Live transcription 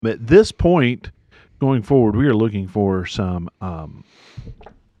At this point, going forward, we are looking for some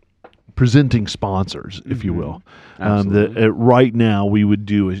presenting sponsors, if you will. Absolutely. Right now, we would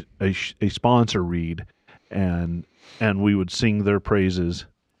do a sponsor read, and we would sing their praises.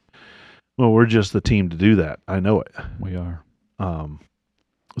 Well, we're just the team to do that. I know it. We are.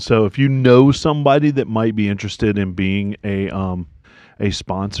 So if you know somebody that might be interested in being a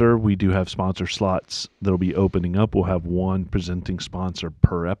sponsor, we do have sponsor slots that'll be opening up. We'll have one presenting sponsor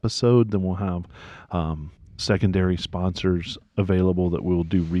per episode. Then we'll have secondary sponsors available that will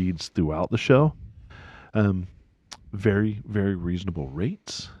do reads throughout the show. Very, very reasonable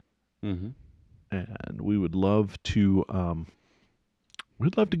rates. Mm-hmm. And we would love to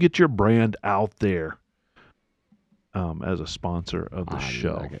get your brand out there as a sponsor of the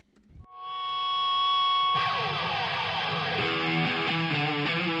show. Like it.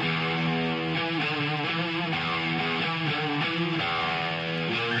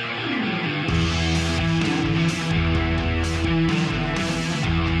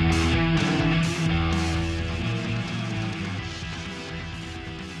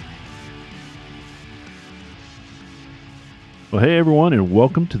 Well, hey everyone, and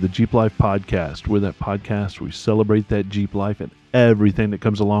welcome to the Jeep Life Podcast. We're that podcast we celebrate that Jeep life and everything that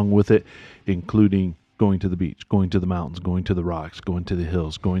comes along with it, including going to the beach, going to the mountains, going to the rocks, going to the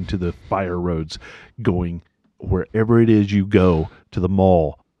hills, going to the fire roads, going wherever it is you go, to the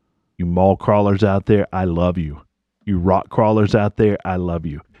mall. You mall crawlers out there, I love you. You rock crawlers out there, I love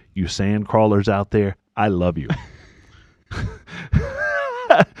you. You sand crawlers out there, I love you.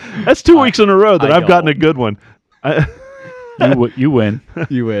 That's 2 weeks in a row that I've gotten a good one. You win.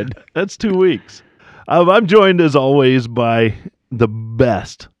 You would. That's 2 weeks. I'm joined as always by the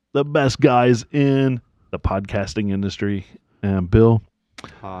best guys in the podcasting industry. And Bill,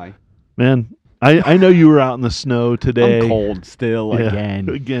 Hi. man, I know you were out in the snow today. I'm cold still Yeah, again.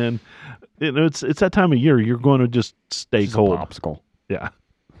 Again. You know, it's that time of year. You're going to just stay Just cold. a popsicle. Yeah.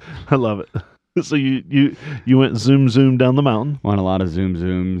 I love it. So you went zoom down the mountain. Won a lot of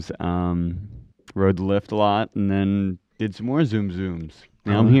zooms. Rode the lift a lot, and then did some more zooms.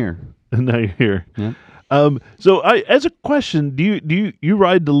 Now I'm here. And now you're here. Yep. So as a question, do you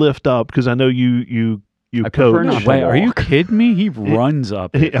ride the lift up? Because I know you I prefer coach. not to Wait, are you walk. kidding me? He runs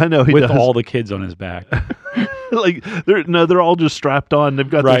up it I know he with does. all the kids on his back. Like they're all just strapped on. They've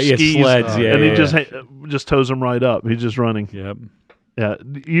got Right, their yeah, skis, sleds, yeah, and yeah, he just tows them right up. He's just running. Yep. Yeah,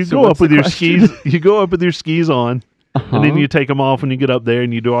 you So go what's up with the your question? skis. You go up with your skis on, and then Uh-huh. you take them off when you get up there,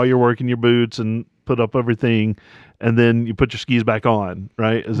 and you do all your work in your boots and put up everything, and then you put your skis back on.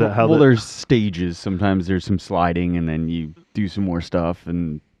 Right? Is that how? Well, there's stages. Sometimes there's some sliding, and then you do some more stuff,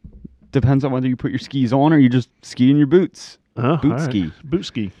 and depends on whether you put your skis on or you just ski in your boots. Boot ski. Boot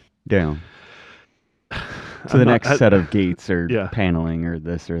ski. Down. So I'm the not- next set of gates or Yeah. paneling or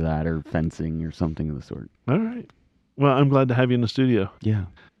this or that or fencing or something of the sort. All right. Well, I'm glad to have you in the studio. Yeah,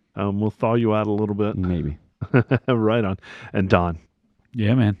 We'll thaw you out a little bit. maybe. Right on. And Don,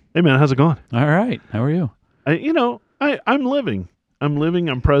 Yeah, man. hey man, how's it going? All right. How are you? I'm living.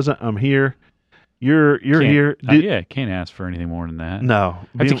 I'm present. I'm here. You're here. Can't ask for anything more than that. No.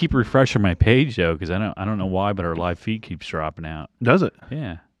 I have to keep refreshing my page though, because I don't know why, but our live feed keeps dropping out. Does it?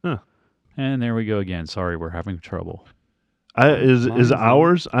 Yeah. Huh. And there we go again. Sorry, we're having trouble. Is Mine's it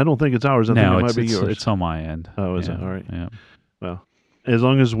ours? I don't think it's ours. I think No, it might it's be yours. it's on my end. Oh, is Yeah, it? All right. Yeah. Well, as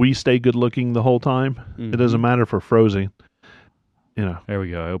long as we stay good looking the whole time, it doesn't matter if we're frozen. You know. There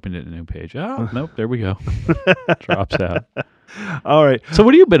we go. I opened it in a new page. Oh, nope. There we go. Drops out. All right. So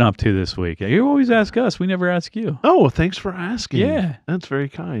what have you been up to this week? You always ask us. We never ask you. Oh, well, thanks for asking. Yeah. That's very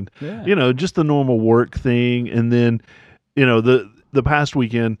kind. Yeah. Just the normal work thing, and then, the past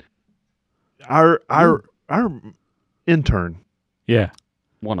weekend, our intern Yeah.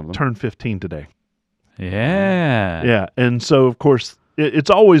 One of them. turned 15 today. Yeah. Yeah, and so of course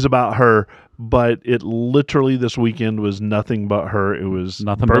it's always about her, but it literally this weekend was nothing but her. It was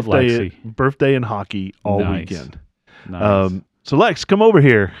Nothing but birthday and hockey all Nice. weekend. Nice. So Lex, come over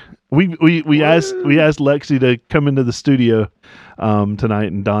here. We asked Lexi to come into the studio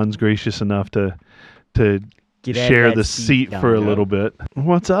tonight, and Don's gracious enough to Get out of share that the seat, seat for a Don. little bit.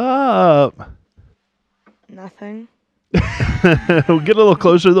 What's up? Nothing. We'll get a little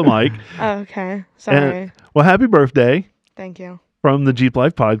closer to the mic. Oh, okay. Sorry. Well, happy birthday Thank you. from the Jeep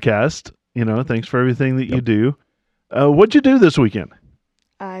Life Podcast. Thanks for everything that you do. What'd you do this weekend?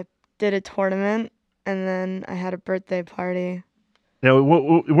 I did a tournament and then I had a birthday party Now,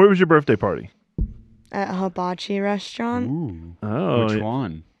 where was your birthday party? at a hibachi restaurant. Ooh. Oh, Which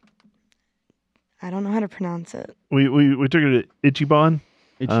one? I don't know how to pronounce it. we took it to Ichiban.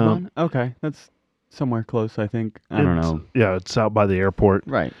 Ichiban? Okay, that's somewhere close, I think. I don't know. Yeah, it's out by the airport.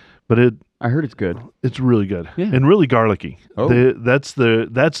 Right. But I heard it's good. it's really good. Yeah. And really garlicky. Oh. It's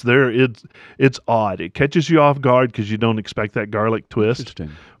odd. It catches you off guard because you don't expect that garlic twist,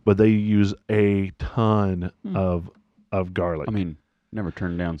 Interesting. but they use a ton of garlic. I mean, never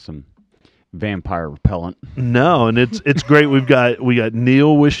turned down some vampire repellent. No, and it's great. We got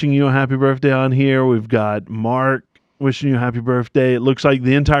Neil wishing you a happy birthday on here. We've got Mark wishing you a happy birthday. It looks like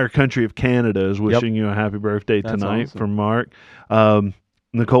the entire country of Canada is wishing you a happy birthday That's tonight awesome. from Mark.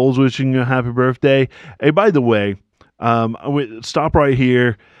 Nicole's wishing you a happy birthday. Hey, by the way, stop right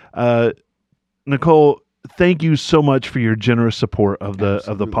here. Nicole, thank you so much for your generous support of the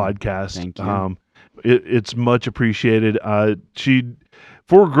Absolutely. podcast. Thank you. It's much appreciated. She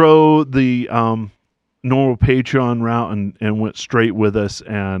forego the normal Patreon route and went straight with us,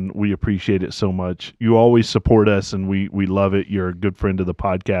 and we appreciate it so much. You always support us, and we love it. You're a good friend of the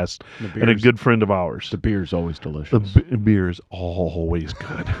podcast and a good friend of ours. The beer's always delicious. The beer is always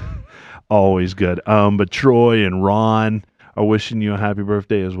good. Always good. But Troy and Ron are wishing you a happy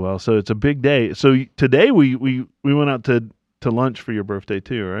birthday as well. So it's a big day. So today we went out to lunch for your birthday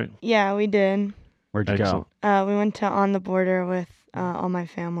too, right? Yeah, we did. Where'd you Excellent. We went to On the Border with all my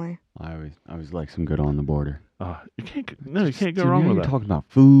family. go? I always like some good on the border. You can't go Dude, wrong with you're that. talking about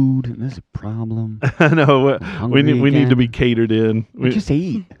food, and there's a problem. I know. I'm We need hungry to be again. catered in. Just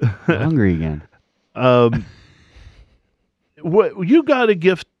eat. I'm hungry again. What you got a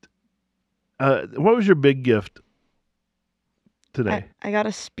gift? What was your big gift today? I got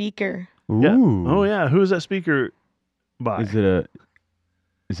a speaker. Yeah. Ooh. Oh yeah. Who is that speaker by? Is it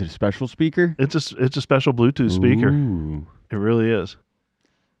a special speaker? It's a special Bluetooth speaker. Ooh. It really is.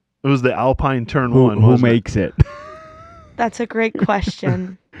 It was the Alpine Turn Who 1. wasn't it? makes it? That's a great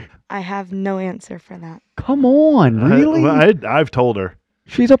question. I have no answer for that. Come on, really? I've told her.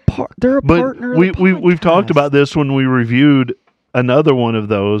 She's a part. They're a But partner. we've talked about this when we reviewed another one of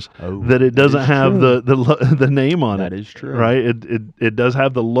those that it doesn't have the name on That it. is true. Right? It does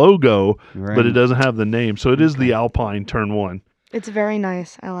have the logo, Right. but it doesn't have the name. So it is the Alpine Turn 1. It's very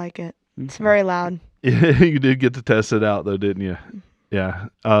nice. I like it. It's very loud. You did get to test it out though, didn't you? Yeah.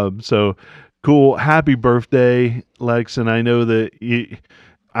 So cool. Happy birthday, Lex. And I know that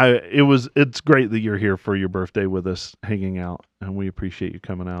it's great that you're here for your birthday with us, hanging out, and we appreciate you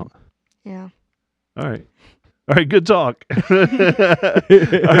coming out. Yeah. All right. Good talk. All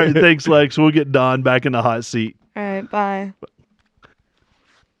right. Thanks, Lex. We'll get Don back in the hot seat. All right. Bye.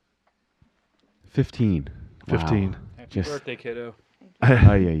 15. 15. Happy Just- birthday, kiddo.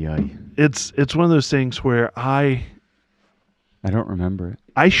 Ay. It's one of those things where I don't remember it.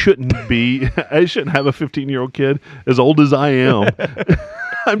 I shouldn't have a 15-year-old kid as old as I am.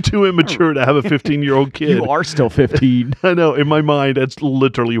 I'm too immature to have a 15-year-old kid. You are still 15. I know. In my mind, that's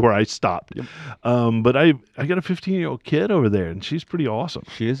literally where I stopped. But I got a 15-year-old kid over there, and she's pretty awesome.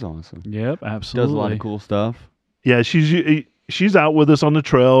 She is awesome. Yep, absolutely. Does a lot of cool stuff. Yeah, she's out with us on the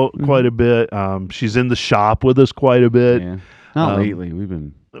trail quite a bit. She's in the shop with us quite a bit. Yeah. Not lately. We've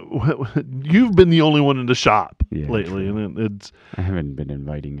been. You've been the only one in the shop Yeah, lately, true. and it's. I haven't been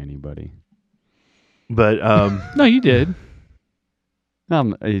inviting anybody. But No, you did.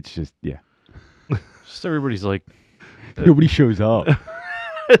 It's just Just everybody's like, nobody shows up.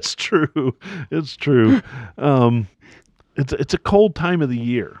 it's true. It's true. It's a cold time of the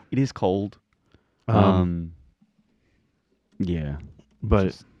year. It is cold. Yeah. But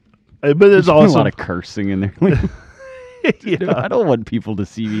There's it's been awesome. a lot of cursing in there. Yeah. I don't want people to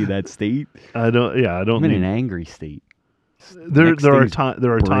see me that state. I don't I'm in need an angry state. there Next are thing's times to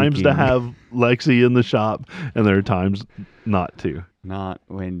breaking. have Lexi in the shop, and there are times not to. Not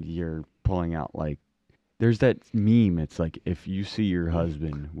when you're pulling out there's that meme. It's like if you see your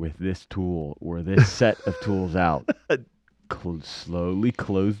husband with this tool or this set of tools out, slowly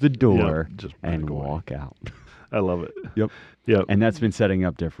close the door just and back away. walk out. I love it. Yep. Yep. And that's been setting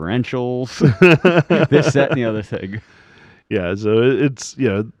up differentials, this, that, and the other thing. Yeah, so it's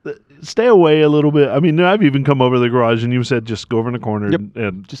stay away a little bit. I mean, I've even come over to the garage and you said just go over in the corner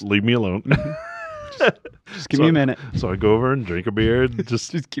and just leave me alone. Just give me a minute. So I go over and drink a beer. And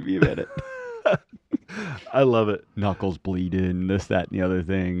just Give me a minute. I love it. Knuckles bleeding, this, that, and the other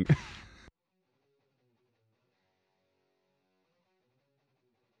thing.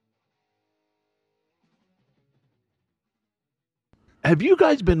 Have you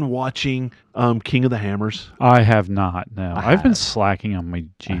guys been watching King of the Hammers? I have not. No, I I've been have. slacking on my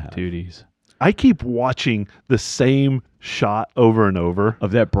Jeep have. duties. I keep watching the same shot over and over.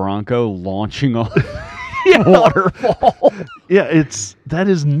 Of that Bronco launching off Yeah, waterfall. yeah, that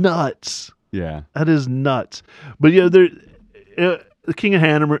is nuts. Yeah. That is nuts. But yeah, the King of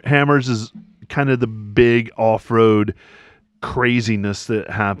Hammers is kind of the big off-road craziness that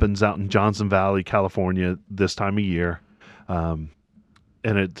happens out in Johnson Valley, California this time of year. And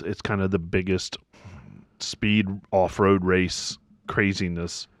it's kind of the biggest speed off-road race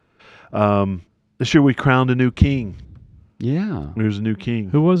craziness. This year we crowned a new king. Yeah. There's a new king.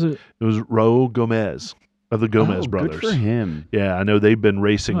 Who was it? It was Raul Gomez of the Gomez brothers. Good for him. Yeah, I know they've been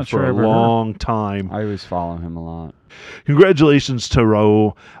racing Not for sure I a ever heard. long time. I always follow him a lot. Congratulations to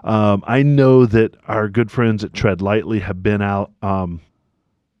Raul. I know that our good friends at Tread Lightly have been out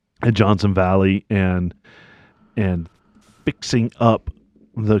at Johnson Valley and fixing up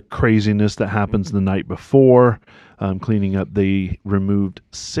the craziness that happens the night before, cleaning up. They removed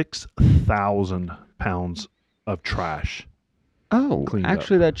 6,000 pounds of trash. Oh, Cleaned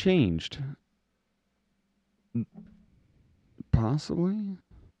actually, that changed. Possibly.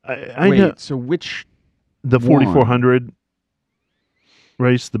 I Wait, know so which the one? 4,400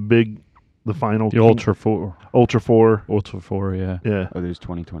 race, the final, The Ultra 4. Ultra 4. Ultra 4, yeah. Yeah, Oh, there's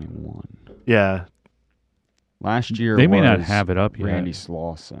 2021. yeah, Last year They may not was have it up yet. Randy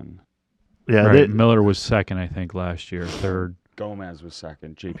Slauson. yeah. Right. they- Miller was second, I think, last year. Third. Gomez was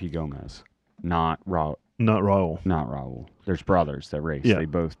second. JP Gomez. Not Raul. not Raul. Not Raul. There's brothers that race. Yeah.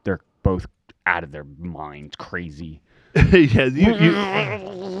 They're both out of their minds, crazy. Yeah,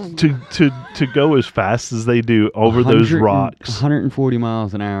 to go as fast as they do over those 100 and- rocks 140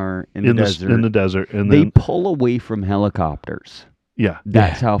 miles an hour in the desert. in the desert, and They then pull away from helicopters. yeah,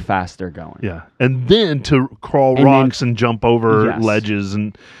 That's how fast they're going. yeah, and then to crawl And then- rocks and jump over Yes. ledges,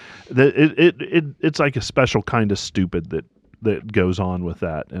 and it's like a special kind of stupid that goes on with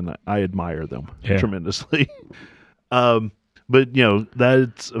that, and I admire them Yeah. tremendously. But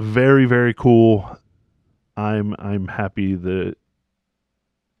that's very, very cool. I'm happy that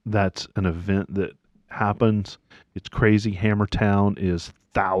that's an event that happens. It's crazy. Hammertown is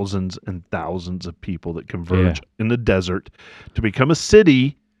thousands and thousands of people that converge in the desert to become a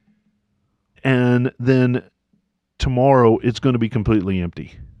city, and then tomorrow it's going to be completely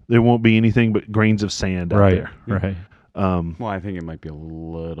empty. There won't be anything but grains of sand out Right, there. right. Well, I think it might be a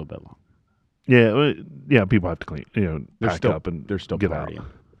little bit long. Yeah. People have to clean, They're pack still- up and They're still get partying. out.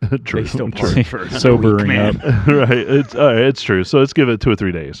 True. They still true. party for another Sobering week, man. up. Right. It's all right. It's true. So let's give it 2 or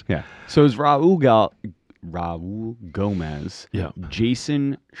 3 days. Yeah. So is Raul Gomez, Yeah.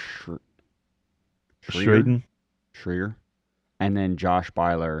 Jason Schraden. Schreier, and then Josh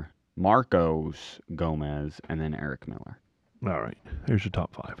Byler, Marcos Gomez, and then Eric Miller. All right. Here's your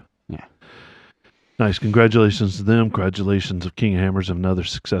top 5. Yeah. Nice. Congratulations to them. Congratulations of King of Hammers of another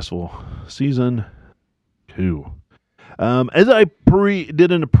successful season. Cool. As I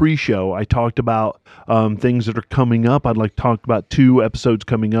did in a pre-show, I talked about things that are coming up. I'd like to talk about 2 episodes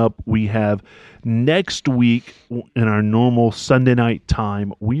coming up. We have next week in our normal Sunday night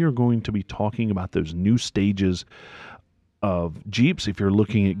time, we are going to be talking about those new stages of Jeeps. If you're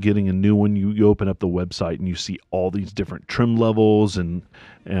looking at getting a new one, you open up the website and you see all these different trim levels, and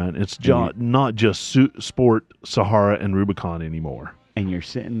it's not just Sport, Sahara, and Rubicon anymore. And you're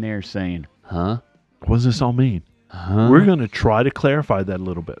sitting there saying, huh? What does this all mean? Huh? We're going to try to clarify that a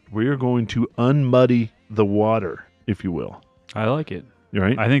little bit. We are going to unmuddy the water, if you will. I like it.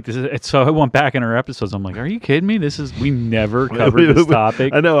 Right? I think this is it. So I went back in our episodes. I'm like, are you kidding me? We never covered this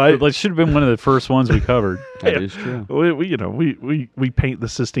topic. I know. It should have been one of the first ones we covered. That is true. We paint the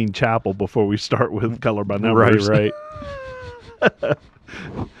Sistine Chapel before we start with color by numbers. Right.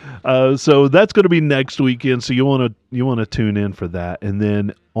 So that's going to be next weekend. So you want to tune in for that. And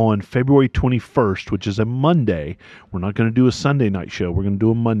then on February 21st, which is a Monday, we're not going to do a Sunday night show. We're going to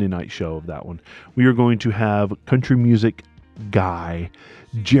do a Monday night show of that one. We are going to have country music guy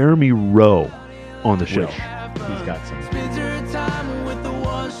Jeremy Rowe on the show. He's got some. Spends her time with the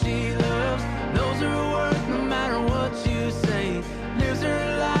one she loves. Knows her worth no matter what you say. Lives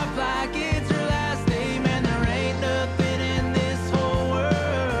her life like it's her last day. Man, there ain't nothing in this whole world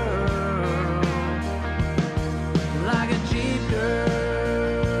like a Jeep girl.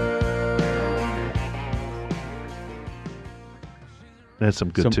 That's some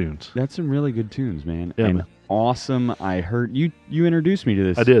good tunes. That's some really good tunes, man. Yeah, and man. awesome. I heard you introduced me to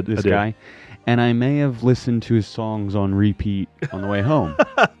this. I did, This I did. guy, and I may have listened to his songs on repeat on the way home.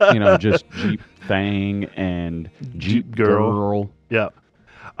 Just Jeep Thang and Jeep Girl. Yeah.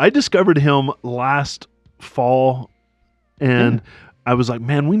 I discovered him last fall, and I was like,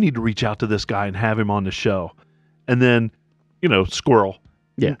 man, we need to reach out to this guy and have him on the show. And then, squirrel.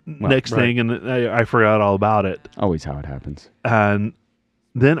 Yeah. Well, Next thing, and I forgot all about it. always how it happens. And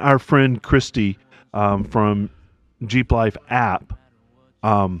then our friend Christy from Jeep Life app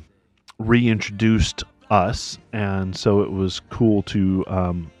reintroduced us, and so it was cool to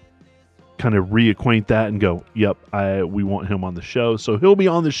kind of reacquaint that and go, yep, we want him on the show. So he'll be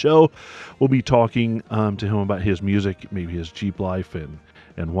on the show. We'll be talking to him about his music, maybe his Jeep life,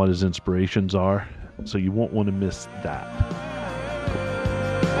 and what his inspirations are. So you won't want to miss that.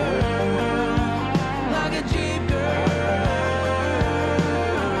 Like a Jeep girl.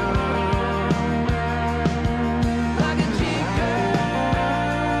 Like a Jeep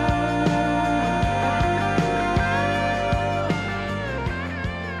girl.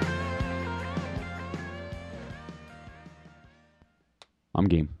 I'm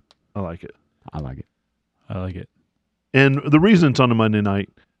game. I like it. I like it. I like it. And the reason it's on a Monday night,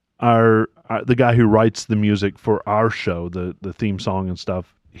 the guy who writes the music for our show, the theme song and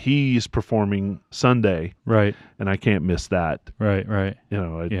stuff, he's performing Sunday, Right. and I can't miss that. Right. Right. You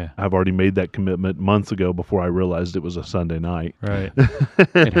know, Yeah. I've already made that commitment months ago before I realized it was a Sunday night. Right.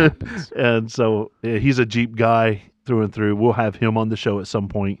 It happens. And so he's a Jeep guy through and through. We'll have him on the show at some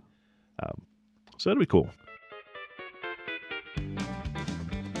point. So that'll be cool.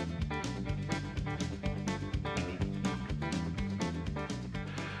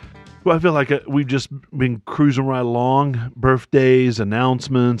 Well, I feel like we've just been cruising right along, birthdays,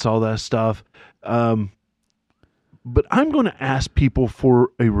 announcements, all that stuff. But I'm going to ask people for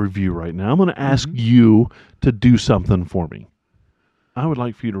a review right now. I'm going to ask you to do something for me. I would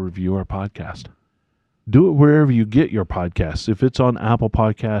like for you to review our podcast. Do it wherever you get your podcasts. If it's on Apple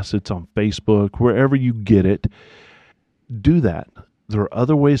Podcasts, it's on Facebook, wherever you get it, do that. There are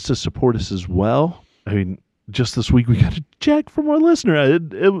other ways to support us as well. I mean, just this week we got a check from our listener.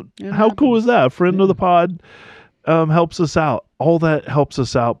 How cool is that? A friend of the pod helps us out. All that helps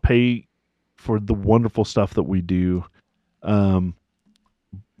us out, pay for the wonderful stuff that we do. Buy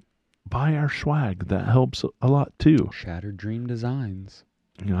our swag. That helps a lot too. Shattered Dream Designs.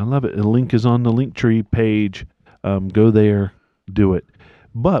 You know, I love it. The link is on the Linktree page. Go there, do it.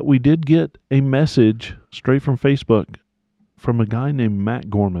 But we did get a message straight from Facebook from a guy named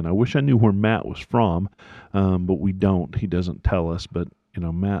Matt Gorman. I wish I knew where Matt was from, but we don't. He doesn't tell us. But you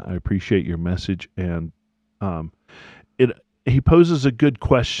know, Matt, I appreciate your message, and he poses a good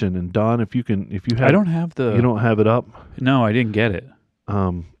question. And Don, if you have, I don't have the. you don't have it up. No, I didn't get it.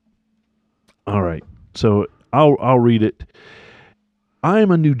 All right, so I'll read it. I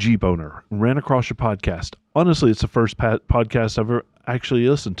am a new Jeep owner. Ran across your podcast. Honestly, it's the first podcast I've ever actually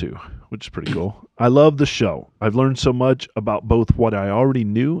listened to, which is pretty cool. I love the show. I've learned so much about both what I already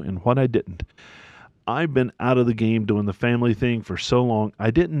knew and what I didn't. I've been out of the game doing the family thing for so long, I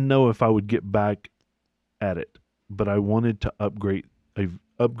didn't know if I would get back at it, but I wanted to upgrade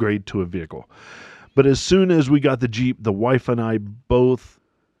to a vehicle. But as soon as we got the Jeep, the wife and I both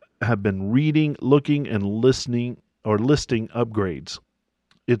have been reading, looking, and listing upgrades.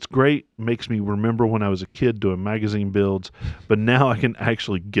 It's great. Makes me remember when I was a kid doing magazine builds, but now I can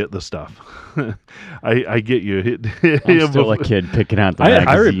actually get the stuff. I get you. I'm still a kid picking out the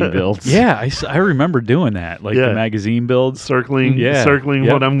magazine builds. Yeah, I remember doing that, like Yeah. the magazine builds. circling Yeah,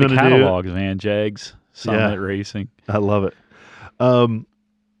 what I'm going to do. catalogs, man. Jags, Summit Racing. I love it.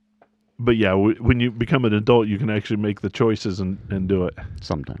 But yeah, when you become an adult, you can actually make the choices and do it.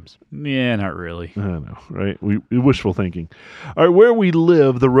 Sometimes. Yeah, not really. I know, right? We wishful thinking. All right, where we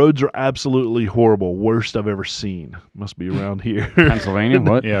live, the roads are absolutely horrible. Worst I've ever seen. Must be around here. Pennsylvania?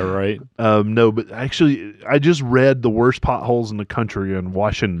 What? Yeah, right. No, but actually, I just read the worst potholes in the country in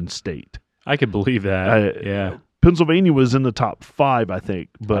Washington State. I could believe that. Yeah. Pennsylvania was in the top 5, I think,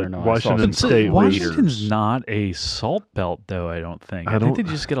 but don't know. I saw Washington some State was. Washington's not a salt belt, though, I don't think. I I think don't-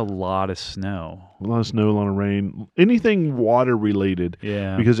 they just get a lot of snow. A lot of snow, a lot of rain, anything water related.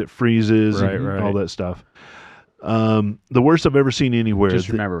 Yeah. Because it freezes Right, and right. all that stuff. The worst I've ever seen anywhere. Just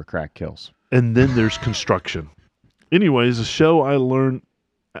remember crack kills. And then there's construction. Anyways, the show I learned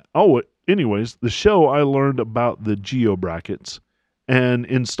about the geo brackets and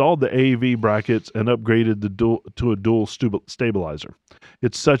installed the AAV brackets and upgraded to a dual stabilizer.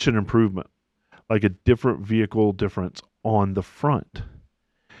 It's such an improvement, like a different vehicle difference on the front.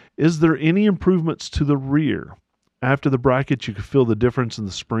 Is there any improvements to the rear? After the brackets, you could feel the difference in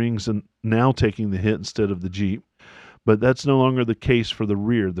the springs and now taking the hit instead of the Jeep. But that's no longer the case for the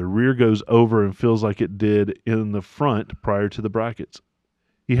rear. The rear goes over and feels like it did in the front prior to the brackets.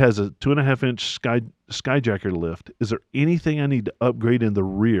 He has a 2.5-inch Skyjacker lift. Is there anything I need to upgrade in the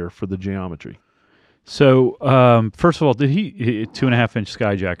rear for the geometry? So, first of all, did he 2.5-inch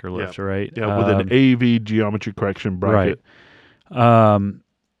Skyjacker lift, right? Yeah, with an AV geometry correction bracket. Right.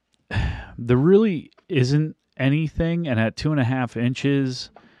 There really isn't anything, and at 2.5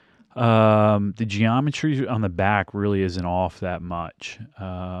 inches, the geometry on the back really isn't off that much.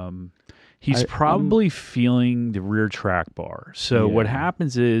 He's probably feeling the rear track bar. So what Yeah.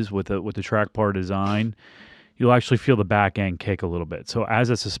 happens is with the track bar design, you'll actually feel the back end kick a little bit. So as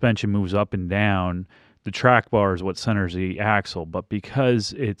the suspension moves up and down, the track bar is what centers the axle. But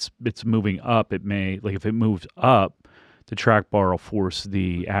because it's moving up, it may, like if it moves up, the track bar will force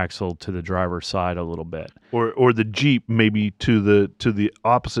the axle to the driver's side a little bit. Or the Jeep maybe to the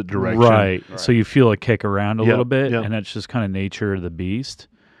opposite direction. Right. So you feel a kick around a Yep, little bit, yep. and that's just kind of nature of the beast.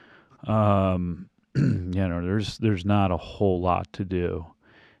 There's not a whole lot to do.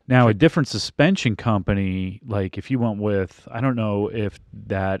 Now, a different suspension company, like if you went with, I don't know if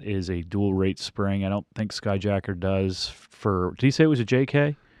that is a dual rate spring. I don't think Skyjacker does for. Did he say it was a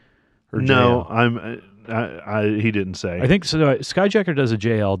JK? Or No, JL? he didn't say. I think so. Skyjacker does a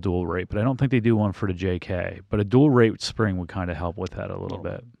JL dual rate, but I don't think they do one for the JK. But a dual rate spring would kind of help with that a little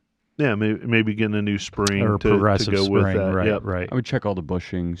bit. Yeah, maybe getting a new spring Or to progressive go spring, with that. right? Yep. Right. I would check all the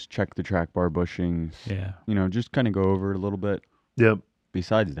bushings, check the track bar bushings. Yeah. Just kind of go over it a little bit. Yep.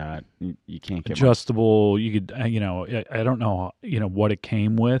 Besides that, you can't get Adjustable. You could, I don't know, what it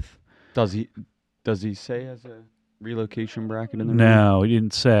came with. Does he say as a relocation bracket in the rear? No, he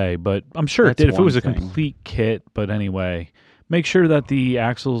didn't say, but I'm sure That's it did if it one was a thing. complete kit. But anyway, make sure that the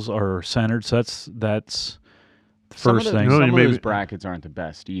axles are centered. So that's the Some first of the- thing. No, Some of maybe- those brackets aren't the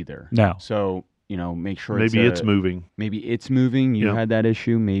best either. No. So make sure Maybe it's a- moving. Maybe it's moving. You Yeah. had that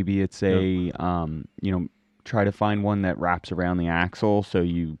issue. Maybe it's try to find one that wraps around the axle. So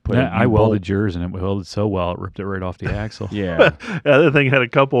you put. Yeah, I you welded bolt- yours, and it welded so well it ripped it right off the axle. Yeah. The other thing had a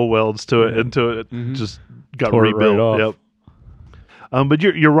couple of welds to it, Yeah. and to it Mhm. just got Tore it right rebuilt. off. Yep. But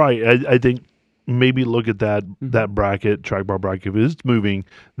you're right. I think maybe look at that Mhm. bracket, track bar bracket. If it's moving,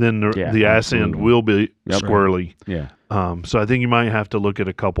 then Yeah, the ass end absolutely. will be Yep. squirrely. Yeah. So I think you might have to look at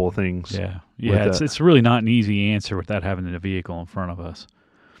a couple of things. Yeah. with Yeah. that. It's really not an easy answer without having the vehicle in front of us.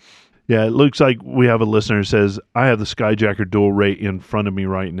 Yeah, it looks like we have a listener who says, I have the Skyjacker dual rate in front of me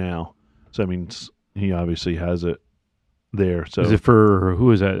right now. So that means he obviously has it there. So Is it for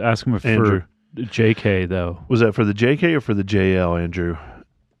who is that? Ask him if Andrew. for JK though. Was that for the JK or for the JL, Andrew?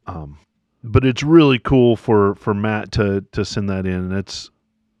 But it's really cool for Matt to send that in. And it's,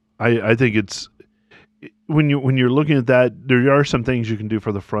 I think it's when you're looking at that, there are some things you can do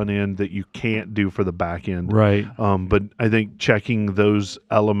for the front end that you can't do for the back end. Right. But I think checking those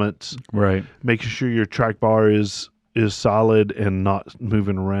elements, Right. making sure your track bar is solid and not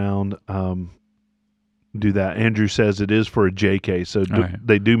moving around. Do that. Andrew says it is for a JK, so Right.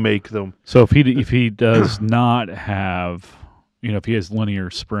 they do make them. So if he does not have, if he has linear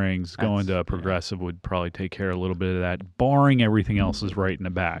springs, going to a progressive would probably take care of a little bit of that, barring everything else is right in the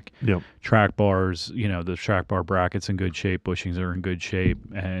back. Yep. Track bars, the track bar bracket's in good shape, bushings are in good shape,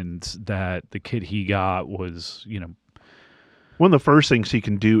 and that the kit he got was, One of the first things he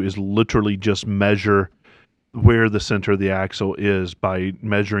can do is literally just measure where the center of the axle is by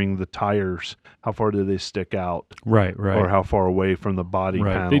measuring the tires. How far do they stick out, right. or how far away from the body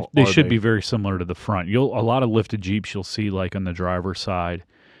Right. panel? They are should be very similar to the front. A lot of lifted Jeeps you'll see like on the driver's side,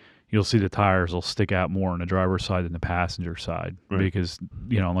 you'll see the tires will stick out more on the driver's side than the passenger side Right. because,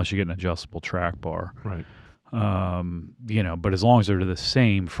 unless you get an adjustable track bar. Right. But as long as they're the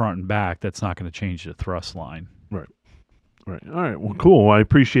same front and back, that's not going to change the thrust line. Right. All right. Well, cool. I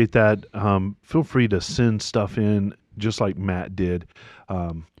appreciate that. Feel free to send stuff in just like Matt did.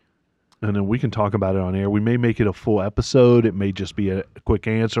 And then we can talk about it on air. We may make it a full episode. It may just be a quick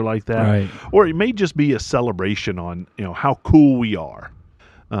answer like that. Right. Or it may just be a celebration on, how cool we are.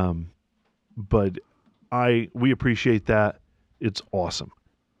 But we appreciate that. It's awesome.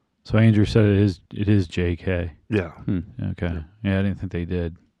 So Andrew said it is JK. Yeah. Okay. Yeah, I didn't think they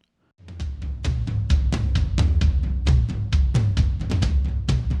did.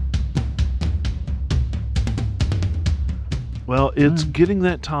 Well, it's getting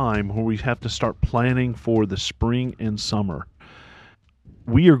that time where we have to start planning for the spring and summer.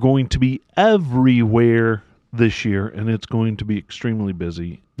 We are going to be everywhere this year, and it's going to be extremely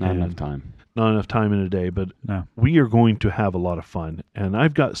busy. Not and enough time. Not enough time in a day, but No. we are going to have a lot of fun. And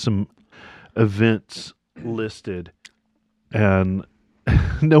I've got some events listed, and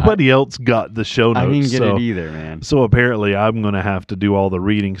nobody else got the show notes. I didn't get so, it either, man. So apparently I'm going to have to do all the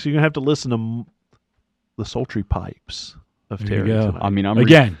reading. So you're going to have to listen to the sultry pipes of There you Terry go. tonight. I mean, I'm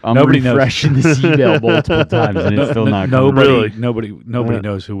Again, I'm nobody knows. refreshing the seatbelt multiple times, and it's still not coming. Nobody Really?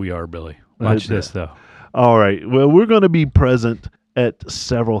 knows who we are, Billy. Watch this though. All right. Well, we're going to be present at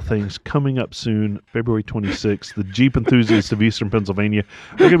several things coming up soon. February 26th, the Jeep Enthusiasts of Eastern Pennsylvania.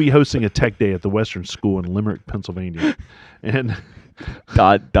 We're going to be hosting a tech day at the Western School in Limerick, Pennsylvania. And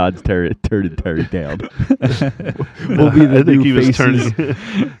Dodd's turning Terry down. we'll be the I think new he was faces.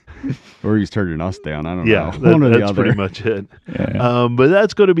 turning. Or he's turning us down. I don't Yeah, know. One or the that's other. pretty much it. Yeah. But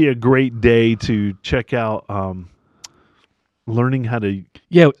that's going to be a great day to check out learning how to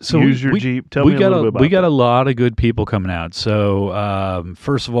Yeah, so use your we, Jeep. Tell we me a got little bit about we got that. a lot of good people coming out. So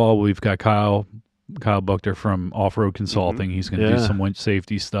first of all, we've got Kyle Buchter from Off Road Consulting. He's going to do Yeah. some winch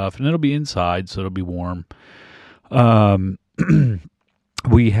safety stuff, and it'll be inside, so it'll be warm.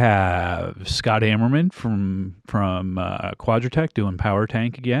 We have Scott Ammerman from Quadratech doing power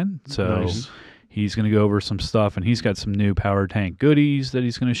tank again. So Nice. he's going to go over some stuff, and he's got some new power tank goodies that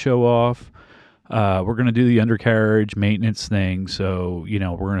he's going to show off. We're going to do the undercarriage maintenance thing. So, we're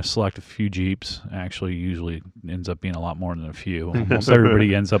going to select a few Jeeps. Actually, usually ends up being a lot more than a few. Almost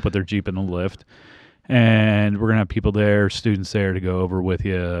everybody ends up with their Jeep in the lift. And we're going to have people there, students there to go over with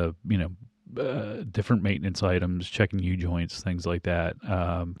you, different maintenance items, checking U-joints, things like that,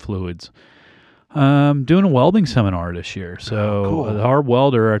 fluids. Doing a welding seminar this year. So cool. Our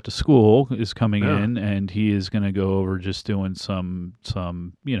welder at the school is coming Yeah. in, and he is going to go over just doing some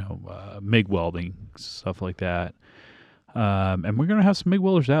MIG welding, stuff like that. And we're going to have some MIG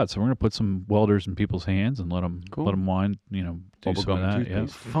welders out. So we're going to put some welders in people's hands and let them Cool. wind, do Bubble some of gum that. Yeah.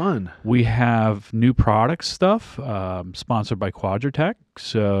 toothpaste. Fun. We have new product stuff sponsored by Quadratech.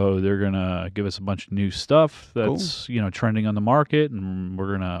 So they're going to give us a bunch of new stuff that's, trending on the market.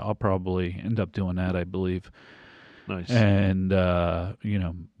 And I'll probably end up doing that, I believe. Nice. And,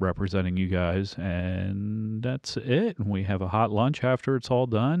 representing you guys. And that's it. And we have a hot lunch after it's all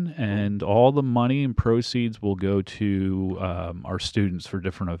done. And all the money and proceeds will go to our students for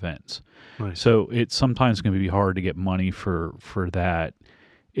different events. Nice. So it's sometimes going to be hard to get money for that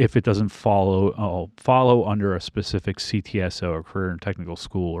if it doesn't follow under a specific CTSO, or Career and Technical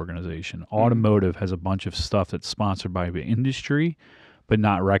School organization. Automotive has a bunch of stuff that's sponsored by the industry, but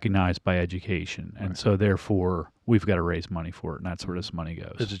not recognized by education, and so therefore we've got to raise money for it, and that's where this money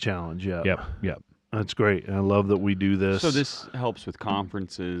goes. It's a challenge. Yeah. Yep. That's great. And I love that we do this. So this helps with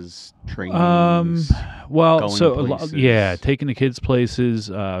conferences, trainings. Well, going so places. taking the kids places.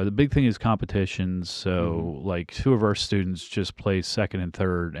 The big thing is competitions. So like 2 of our students just placed second and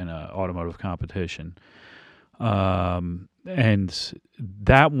third in an automotive competition. And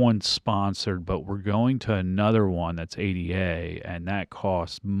that one's sponsored, but we're going to another one that's ADA, and that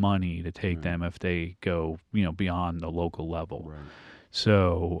costs money to take them if they go, beyond the local level. Right.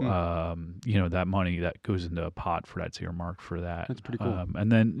 So, that money that goes into a pot that's earmarked for that. That's pretty cool. And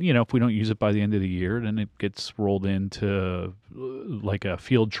then, if we don't use it by the end of the year, then it gets rolled into like a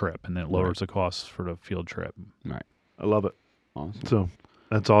field trip, and then it lowers the costs for the field trip. Right. I love it. Awesome. So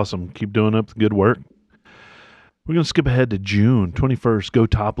that's awesome. Keep doing up the good work. We're going to skip ahead to June 21st, Go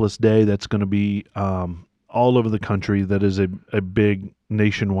Topless Day. That's going to be all over the country. That is a big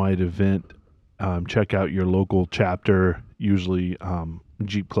nationwide event. Check out your local chapter. Usually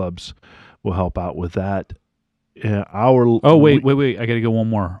Jeep clubs will help out with that. Wait. I got to go one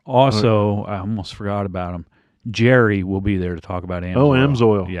more. Also, I almost forgot about him. Jerry will be there to talk about AMSOIL. Oh,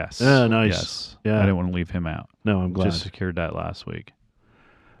 AMSOIL. Yes. Yeah, nice. Yes. Yeah. I didn't want to leave him out. No, I'm glad. Just secured that last week.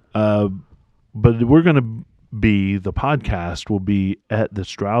 But we're going to the podcast will be at the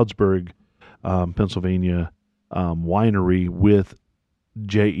Stroudsburg, Pennsylvania winery with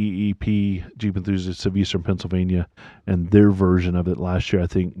JEEP, Jeep Enthusiasts of Eastern Pennsylvania, and their version of it. Last year, I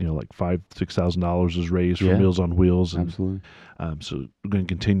think like $5,000-$6,000 was raised for Yeah. Meals on Wheels, and Absolutely. so we're going to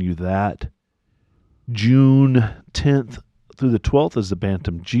continue that. June 10th through the 12th is the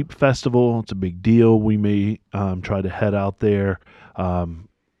Bantam Jeep Festival. It's a big deal. We may try to head out there.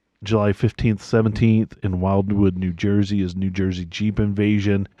 July 15th, 17th in Wildwood, New Jersey is New Jersey Jeep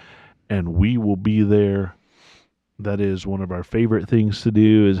Invasion, and we will be there. That is one of our favorite things to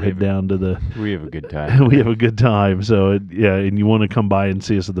do is head down to the We have a good time. we have a good time. So and you want to come by and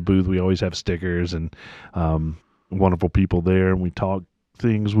see us at the booth. We always have stickers and wonderful people there, and we talk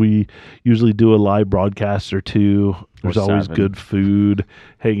things. We usually do a live broadcast or two. There's Or always 7. good food,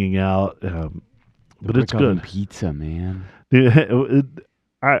 hanging out, but it's Quick oven good. Pizza, man.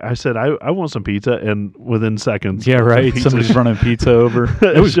 I said I want some pizza, and within seconds, Yeah, right. pizza Somebody's running pizza over.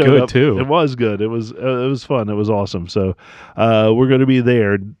 It was showed good up. too. It was good. It was fun. It was awesome. So we're going to be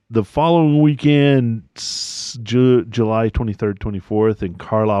there the following weekend, July 23rd, 24th in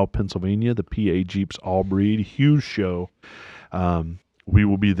Carlisle, Pennsylvania. The PA Jeeps All Breed, huge show. We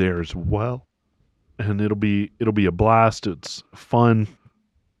will be there as well, and it'll be a blast. It's fun.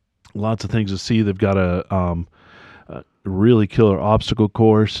 Lots of things to see. They've got a really killer obstacle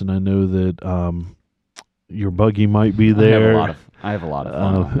course, and I know that your buggy might be there. I have a lot of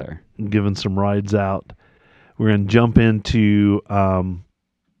fun out there. Giving some rides out. We're going to jump into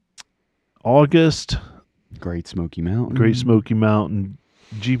August. Great Smoky Mountain. Great Smoky Mountain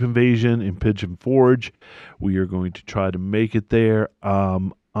Jeep Invasion in Pigeon Forge. We are going to try to make it there.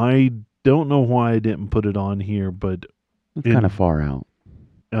 I don't know why I didn't put it on here, but It's kind of far out.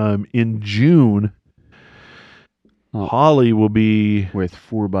 in June, Oh. Holly will be With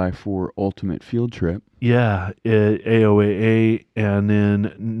 4x4 Ultimate Field Trip. at AOAA, and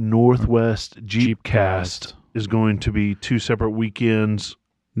then Northwest Jeep Cast is going to be 2 separate weekends,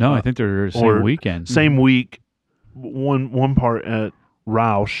 No, I think they're the or same weekend. same week. One part at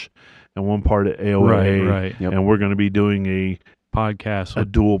Roush and one part at AOA. Right. Yep. And we're going to be doing a Podcast.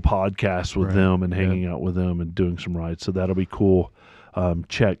 dual podcast with Right. them and Yep. hanging out with them and doing some rides. So that'll be cool.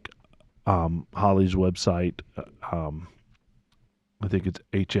 Check Holly's website. I think it's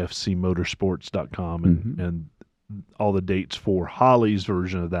hfcmotorsports.com, and all the dates for Holly's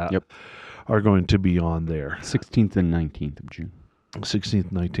version of that Yep. are going to be on there. 16th and 19th of June.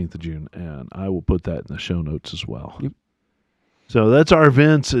 16th, 19th of June, and I will put that in the show notes as well. Yep. So that's our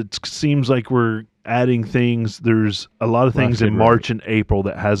events. It seems like we're adding things. There's a lot of things Left in and March and April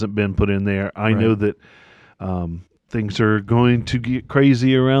that hasn't been put in there. I know that things are going to get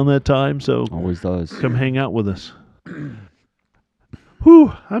crazy around that time, so Always does. come hang out with us.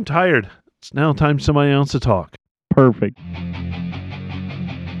 Whew, I'm tired. It's now time for somebody else to talk. Perfect.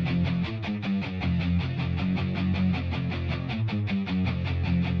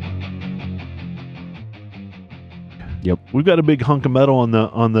 Yep. We've got a big hunk of metal on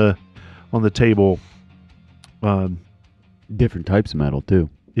the table. Different types of metal, too.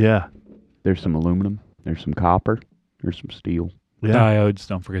 Yeah. There's some aluminum. There's some copper. There's some steel. Yeah. Diodes.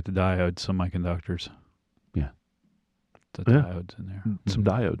 Don't forget the diodes. Semiconductors. Yeah. The Yeah. diodes in there. Some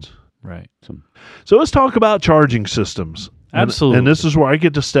diodes. Right. So let's talk about charging systems. Absolutely. And this is where I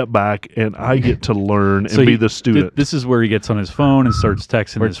get to step back and I get to learn and be the student. This is where he gets on his phone and starts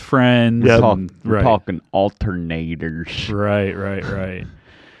texting his friends. Yeah. We're talking alternators. Right.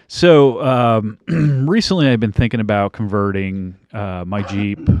 So recently I've been thinking about converting my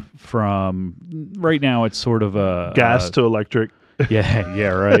Jeep from, right now it's sort of a Gas to electric. Yeah,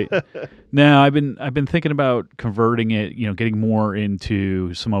 right. Now I've been thinking about converting it, getting more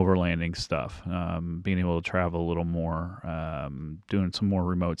into some overlanding stuff, being able to travel a little more, doing some more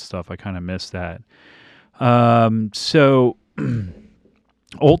remote stuff. I kind of miss that. So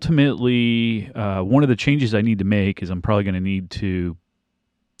ultimately, one of the changes I need to make is I'm probably going to need to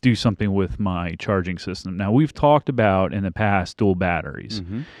do something with my charging system. Now, we've talked about in the past dual batteries,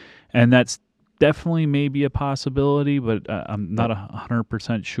 and that's definitely maybe a possibility, but I'm not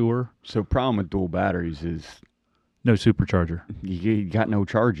 100% sure. So problem with dual batteries is No supercharger. you got no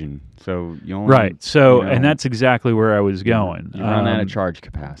charging. So you only Right. So, you know, and that's exactly where I was going. you run out of charge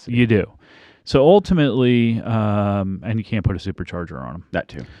capacity. You do. So ultimately, and you can't put a supercharger on them. That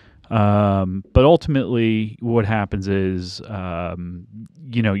too. But ultimately, what happens is,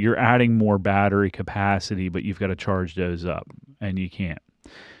 you're adding more battery capacity, but you've got to charge those up, and you can't.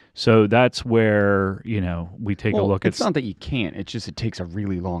 So that's where, we take a look it's at... not that you can't. It's just it takes a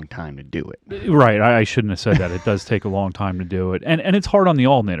really long time to do it. Right. I shouldn't have said that. It does take a long time to do it. And it's hard on the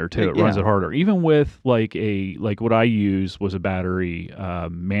alternator, too. It runs Yeah. it harder. Even with, like what I used was a battery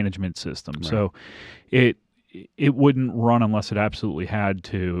management system. Right. So it wouldn't run unless it absolutely had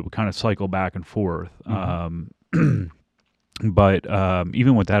to. It would kind of cycle back and forth. But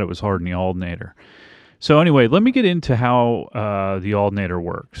even with that, it was hard in the alternator. So anyway, let me get into how the alternator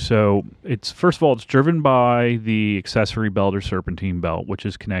works. So first of all, it's driven by the accessory belt or serpentine belt, which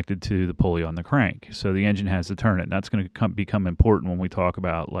is connected to the pulley on the crank. So the engine has to turn it. And that's going to become important when we talk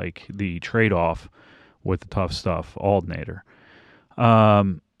about like the trade-off with the tough stuff alternator.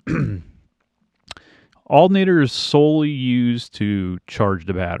 Alternator is solely used to charge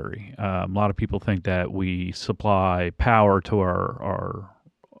the battery. A lot of people think that we supply power to our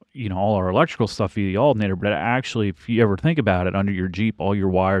all our electrical stuff via the alternator, but actually, if you ever think about it, under your Jeep, all your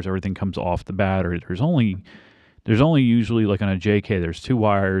wires, everything comes off the battery. There's only usually, like on a JK, there's 2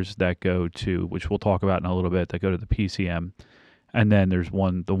 wires that go to, which we'll talk about in a little bit, that go to the PCM, and then there's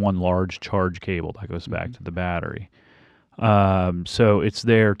the one large charge cable that goes back to the battery. So it's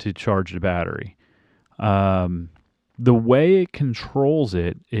there to charge the battery. The way it controls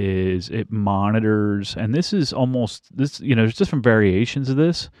it is it monitors, and this is almost this. There's different variations of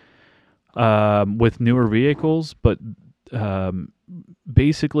this with newer vehicles, but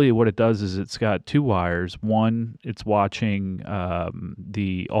basically what it does is it's got 2 wires. One, it's watching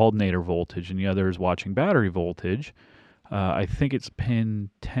the alternator voltage, and the other is watching battery voltage. I think it's pin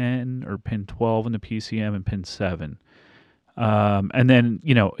 10 or pin 12 in the PCM and pin 7. And then,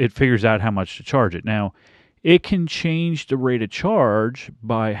 it figures out how much to charge it. Now, it can change the rate of charge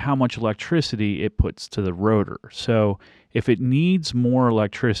by how much electricity it puts to the rotor. So if it needs more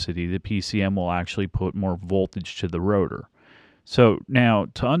electricity, the PCM will actually put more voltage to the rotor. So now,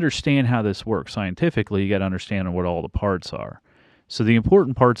 to understand how this works scientifically, you got to understand what all the parts are. So the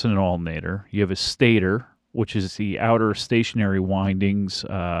important parts in an alternator, you have a stator, which is the outer stationary windings.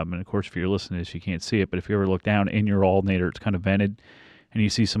 And of course, if you're listening to this, you can't see it, but if you ever look down in your alternator, it's kind of vented, and you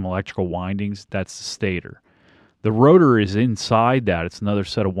see some electrical windings, that's the stator. The rotor is inside that. It's another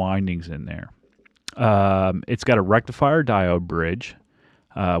set of windings in there. It's got a rectifier diode bridge,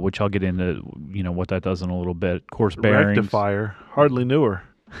 which I'll get into, what that does in a little bit. Course bearings. Rectifier. Hardly knew her.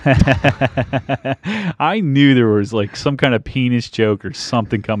 I knew there was like some kind of penis joke or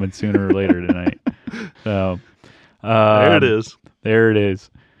something coming sooner or later tonight. So There it is. There it is.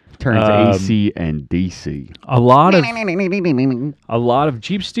 Turns AC and DC. A lot of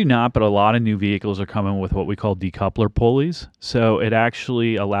Jeeps do not, but a lot of new vehicles are coming with what we call decoupler pulleys. So it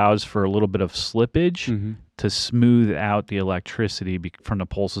actually allows for a little bit of slippage to smooth out the electricity from the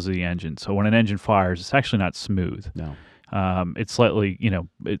pulses of the engine. So when an engine fires, it's actually not smooth. No. It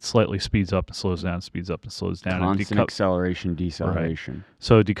slightly speeds up and slows down, speeds up and slows down. Constant acceleration, deceleration. Right.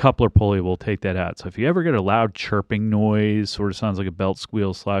 So a decoupler pulley will take that out. So if you ever get a loud chirping noise, sort of sounds like a belt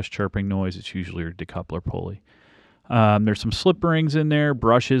squeal / chirping noise, it's usually your decoupler pulley. There's some slip rings in there.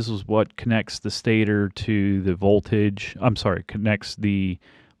 Brushes is what connects the stator to the voltage. Connects the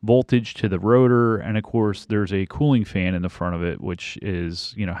voltage to the rotor. And of course, there's a cooling fan in the front of it, which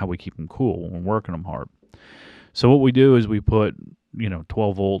is, how we keep them cool when we're working them hard. So what we do is we put,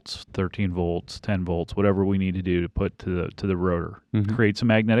 12 volts, 13 volts, 10 volts, whatever we need to do to put to the rotor. Creates a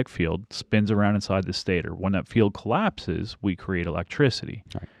magnetic field, spins around inside the stator. When that field collapses, we create electricity.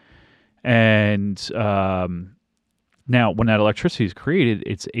 Right. And now, when that electricity is created,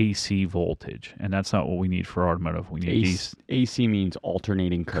 it's AC voltage, and that's not what we need for automotive. We need AC means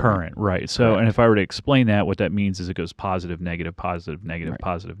alternating current, right? So, and if I were to explain that, what that means is it goes positive, negative, positive, negative, Right.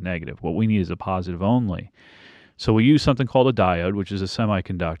 positive, negative. What we need is a positive only. So we use something called a diode, which is a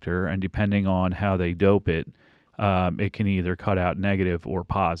semiconductor, and depending on how they dope it, it can either cut out negative or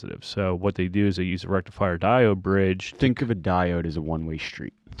positive. So what they do is they use a rectifier diode bridge. Think of a diode as a one-way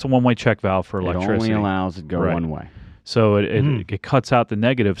street. It's a one-way check valve for electricity. It only allows it to go Right. one way. So it cuts out the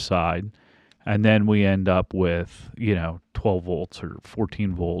negative side, and then we end up with 12 volts or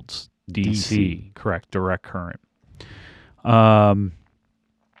 14 volts DC. Correct, direct current.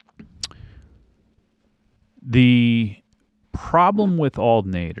 The problem with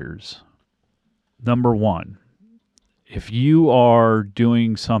alternators, number one, if you are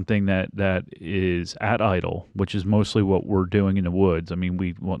doing something that is at idle, which is mostly what we're doing in the woods. I mean,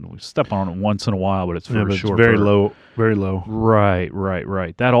 we step on it once in a while, but it's for a short very burn. low, very low.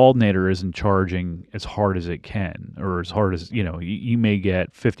 Right. That alternator isn't charging as hard as it can, or as hard as, you may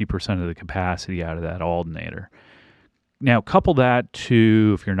get 50% of the capacity out of that alternator. Now, couple that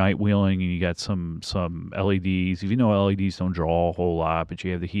to if you're night wheeling and you got some LEDs. If you know LEDs don't draw a whole lot, but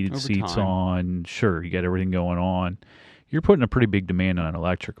you have the heated Over seats time. on, sure, you got everything going on. You're putting a pretty big demand on an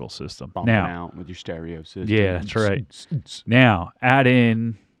electrical system. Bumping Now, out with your stereo system. yeah, that's right. Now, add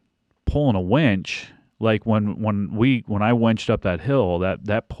in pulling a winch. Like when I winched up that hill,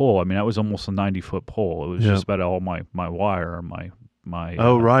 that pole, I mean, that was almost a 90-foot pole. It was Yep. just about all my wire and my.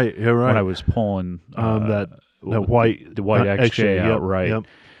 Oh, right. Yeah, right. When I was pulling that white, the white XJ out, yep, right? Yep.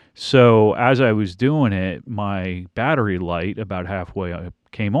 So as I was doing it, my battery light about halfway up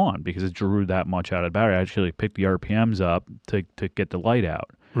came on because it drew that much out of the battery. I actually picked the RPMs up to get the light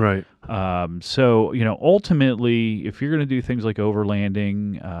out. Right. So, ultimately, if you're going to do things like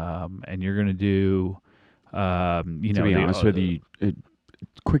overlanding, and you're going to do, To be honest with you,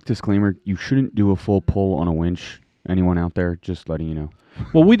 quick disclaimer: you shouldn't do a full pull on a winch. Anyone out there? Just letting you know.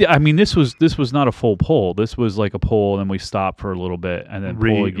 well, this was not a full pull. This was like a pull, and then we stopped for a little bit, and then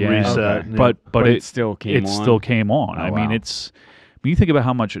pull again. Reset. Okay. Yeah. But it still came on. still came on. Oh, I mean, wow. when you think about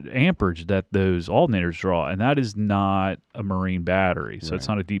how much amperage that those alternators draw, and that is not a marine battery, so it's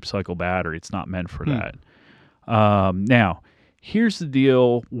Right. not a deep cycle battery. It's not meant for that. Now, here's the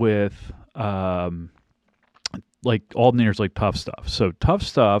deal with like alternators, like Tough Stuff. So Tough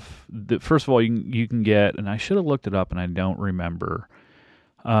Stuff, first of all, you can get, and I should have looked it up, and I don't remember.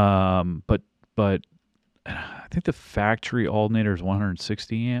 But I think the factory alternator is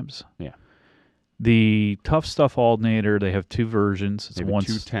 160 amps. Yeah. The Tough Stuff alternator, they have two versions. It's They have a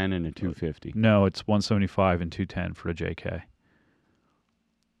 210 and a 250. No, it's 175 and 210 for the JK.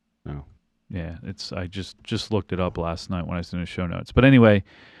 No. Yeah, I just looked it up last night when I was doing the show notes. But anyway,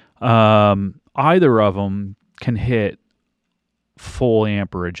 either of them can hit full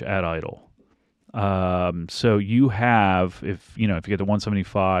amperage at idle. So you have, if you get the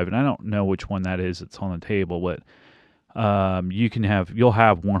 175, and I don't know which one that is, it's on the table, but you'll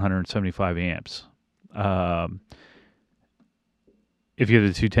have 175 amps. If you have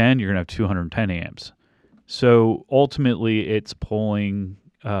the 210, you're gonna have 210 amps. So ultimately, it's pulling.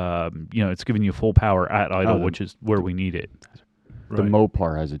 It's giving you full power at idle, which is where we need it. The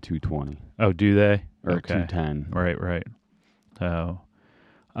Mopar has a 220 Oh, do they? or Okay. 210. Right. So,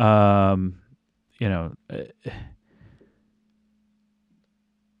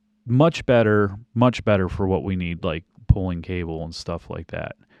 much better for what we need, like pulling cable and stuff like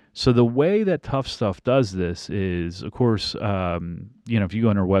that. So the way that Tough Stuff does this is, of course, if you go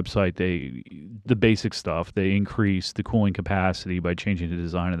on their website, the basic stuff, they increase the cooling capacity by changing the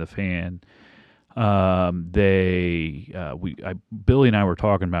design of the fan. Billy and I were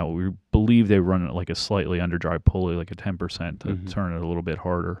talking about, we believe they run it like a slightly underdrive pulley, like a 10% to turn it a little bit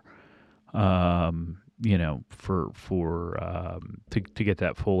harder. To get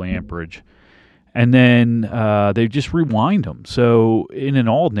that full amperage. And then they just rewind them. So in an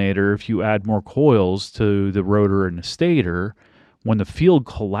alternator, if you add more coils to the rotor and the stator, when the field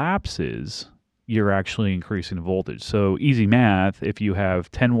collapses, you're actually increasing the voltage. So easy math, if you have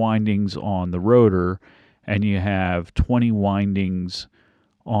 10 windings on the rotor and you have 20 windings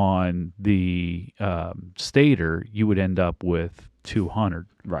on the stator, you would end up with 200.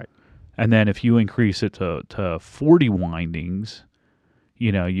 Right. And then if you increase it to 40 windings,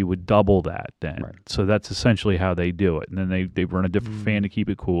 you would double that then. Right. So that's essentially how they do it. And then they run a different fan to keep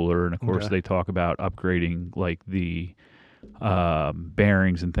it cooler. And of course, they talk about upgrading like the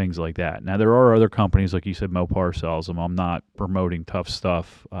bearings and things like that. Now, there are other companies, like you said, Mopar sells them. I'm not promoting Tough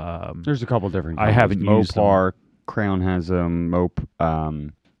Stuff. There's a couple different I haven't used them. Mopar, Crown has them,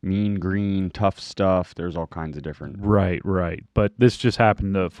 Mean Green, Tough Stuff. There's all kinds of different. Right. But this just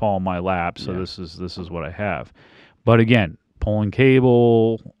happened to fall in my lap, so this is what I have. But again, pulling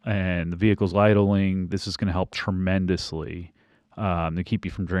cable and the vehicle's idling, this is going to help tremendously to keep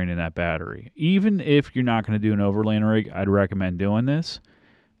you from draining that battery. Even if you're not going to do an overland rig, I'd recommend doing this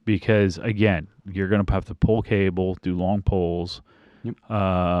because, again, you're going to have to pull cable, do long pulls, Yep.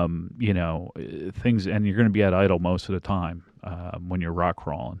 Things, and you're going to be at idle most of the time when you're rock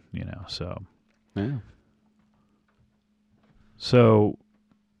crawling, so. Yeah. So,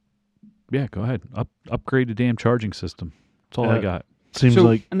 yeah, go ahead. Upgrade the damn charging system. That's all I got. Seems So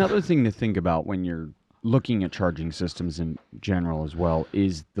like another thing to think about when you're looking at charging systems in general as well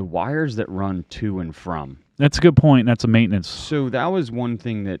is the wires that run to and from. That's a good point. That's a maintenance. So that was one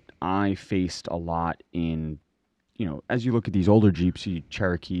thing that I faced a lot in, as you look at these older Jeeps,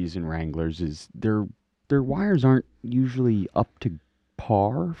 Cherokees and Wranglers, is their wires aren't usually up to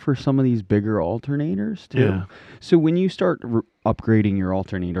par for some of these bigger alternators too. Yeah. So when you start upgrading your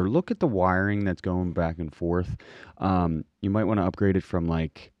alternator, look at the wiring that's going back and forth. You might want to upgrade it from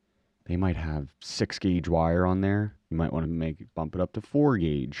they might have 6-gauge wire on there. You might want to bump it up to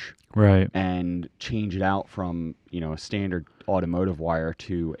 4-gauge. Right. And change it out from, a standard automotive wire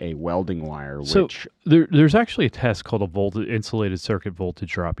to a welding wire, So which there's actually a test called a insulated circuit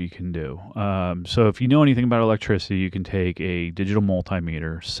voltage drop you can do. So if you know anything about electricity, you can take a digital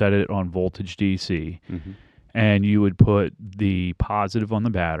multimeter, set it on voltage DC, and you would put the positive on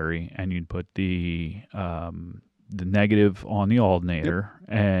the battery, and you'd put the negative on the alternator.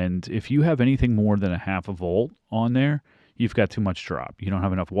 And if you have anything more than a half a volt on there, you've got too much drop. You don't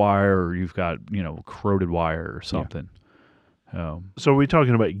have enough wire, or you've got, corroded wire or something. So are we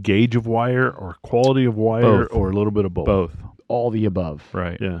talking about gauge of wire or quality of wire Both. or a little bit of both? Both. all the above.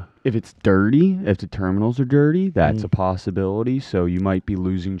 Right. Yeah. If it's dirty, if the terminals are dirty, that's a possibility. So you might be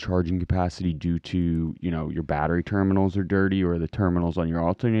losing charging capacity due to, your battery terminals are dirty or the terminals on your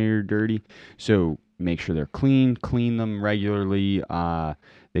alternator are dirty. So make sure they're clean them regularly.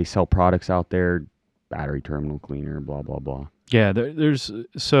 They sell products out there, battery terminal cleaner, blah, blah, blah. Yeah,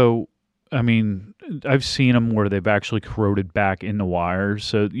 I've seen them where they've actually corroded back in the wires.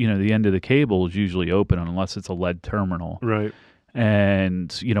 So, the end of the cable is usually open unless it's a lead terminal. Right.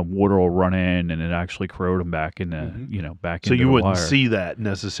 And, water will run in and it actually corrode them back in the, back So into you the wouldn't wire. see that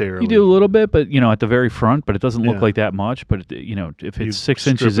necessarily. You do a little bit, but, at the very front, but it doesn't look Yeah. like that much. But, if You it's 6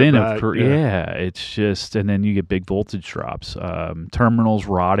 strip inches it in, back, it's just, and then you get big voltage drops. Terminals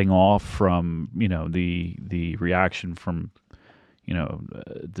rotting off from, the reaction from,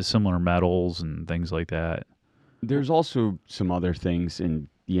 dissimilar metals and things like that. There's also some other things in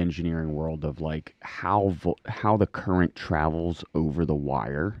the engineering world of how the current travels over the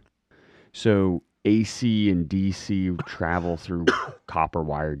wire. So AC and DC travel through copper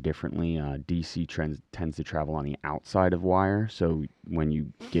wire differently. DC tends to travel on the outside of wire. So when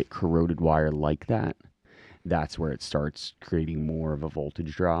you get corroded wire like that, that's where it starts creating more of a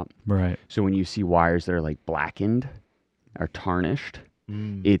voltage drop. Right. So when you see wires that are like blackened or tarnished,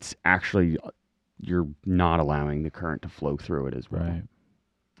 it's actually you're not allowing the current to flow through it as well. Right.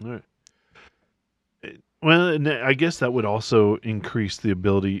 All right. Well, and I guess that would also increase the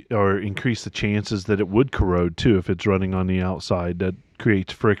ability or increase the chances that it would corrode too if it's running on the outside. That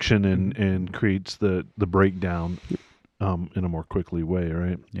creates friction and creates the breakdown in a more quickly way,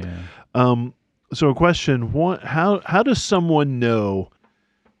 right? Yeah. So a question: how does someone know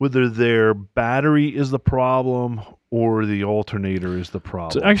whether their battery is the problem or the alternator is the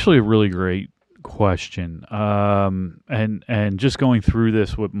problem? It's actually a really great question. And just going through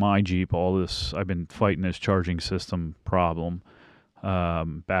this with my Jeep, all this, I've been fighting this charging system problem,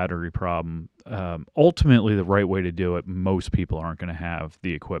 battery problem. Ultimately, the right way to do it, most people aren't going to have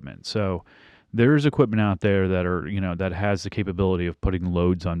the equipment. So there's equipment out there that are, that has the capability of putting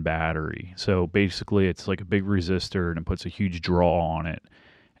loads on battery. So basically, it's like a big resistor and it puts a huge draw on it.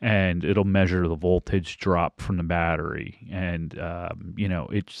 And it'll measure the voltage drop from the battery. And,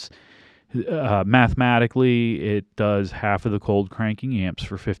 it's mathematically, it does half of the cold cranking amps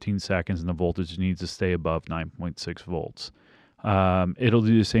for 15 seconds, and the voltage needs to stay above 9.6 volts. It'll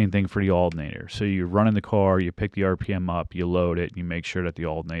do the same thing for the alternator. So you're running the car, you pick the RPM up, you load it, and you make sure that the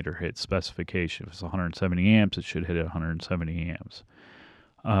alternator hits specification. If it's 170 amps, it should hit at 170 amps.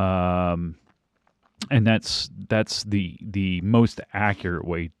 And that's the most accurate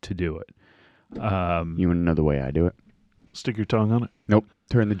way to do it. You want to know the way I do it? Stick your tongue on it. Nope.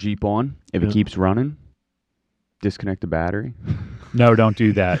 Turn the Jeep on. If it keeps running, disconnect the battery. No, don't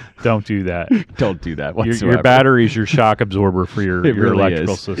do that. Don't do that. Don't do that whatsoever. Your battery is your shock absorber for your really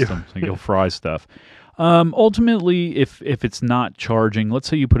electrical is. system. So you'll fry stuff. Ultimately, if it's not charging, let's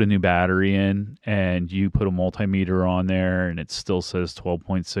say you put a new battery in and you put a multimeter on there and it still says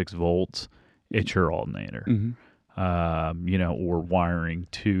 12.6 volts, it's your alternator. Or wiring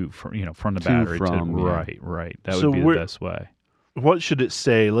from the battery right. That So would be the best way. What should it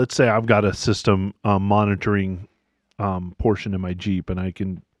say? Let's say I've got a system monitoring portion in my Jeep, and I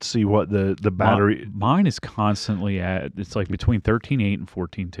can see what the battery. Mine is constantly it's like between 13.8 and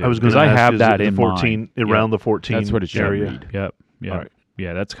 14.2. I was going to I ask, have is that it the in 14 mine. around the 14. That's what it should area. read. Yep. All right.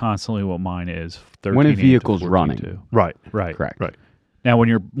 Yeah, that's constantly what mine is. When a 13.8 to vehicle's 14.2. running. Right. Right. Correct. Right. Now, when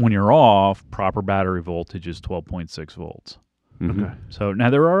you're off, proper battery voltage is 12.6 volts. Mhm. Okay. So now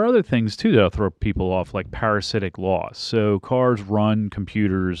there are other things too that'll throw people off, like parasitic loss. So cars run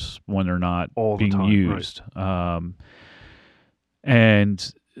computers when they're not All the being time, used,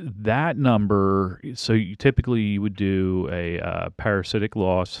 and that number. So you typically would do a parasitic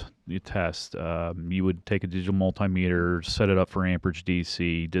loss test. You would take a digital multimeter, set it up for amperage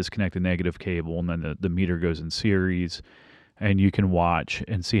DC, disconnect the negative cable, and then the meter goes in series. And you can watch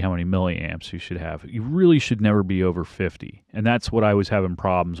and see how many milliamps you should have. You really should never be over 50, and that's what I was having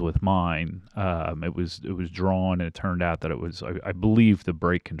problems with mine. It was drawn, and it turned out that it was, I believe, the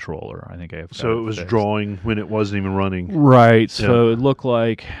brake controller. I think I have. So it was fixed. drawing when it wasn't even running. Right. So it looked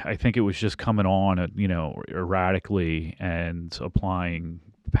like, I think it was just coming on, erratically and applying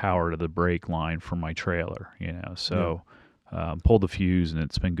power to the brake line from my trailer. So. Pulled the fuse, and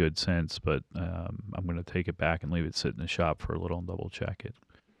it's been good since, but I'm going to take it back and leave it sit in the shop for a little and double check it.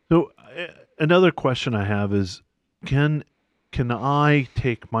 So another question I have is, can I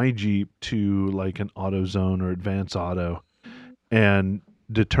take my Jeep to like an AutoZone or Advance Auto and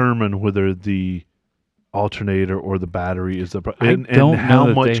determine whether the alternator or the battery is the problem? And how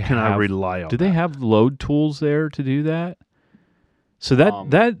much can I rely on? Do they have load tools there to do that? So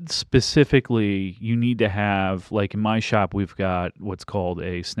that specifically, you need to have, like in my shop, we've got what's called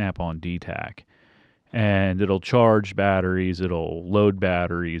a Snap-on DTAC, and it'll charge batteries, it'll load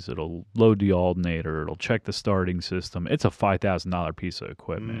batteries, it'll load the alternator, it'll check the starting system. It's a $5,000 piece of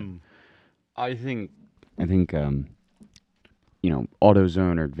equipment. I think AutoZone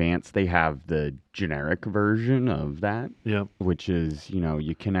or Advance, they have the generic version of that, Yeah. which is,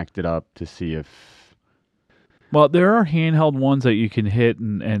 you connect it up to see if. Well, there are handheld ones that you can hit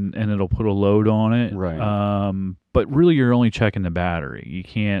and it'll put a load on it. Right. But really, you're only checking the battery. You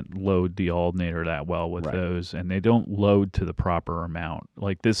can't load the alternator that well with Right. those, and they don't load to the proper amount.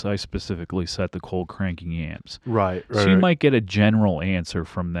 Like this, I specifically set the cold cranking amps. Right. So you might get a general answer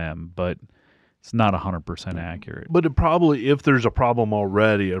from them, but it's not 100% accurate. But it probably, if there's a problem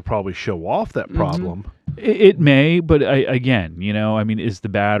already, it'll probably show off that problem. It may, but again, is the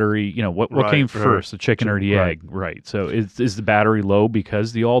battery, what Right, came right. first, the chicken or the Right. egg? Right. So is the battery low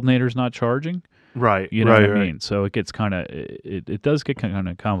because the alternator's not charging? Right. You know right, what I right. mean? So it gets kind of it does get kind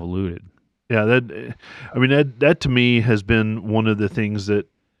of convoluted. Yeah, that to me has been one of the things that,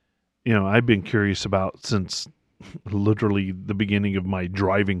 I've been curious about since literally the beginning of my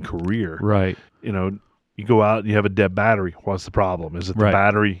driving career. Right. You go out and you have a dead battery. What's the problem? Is it the Right.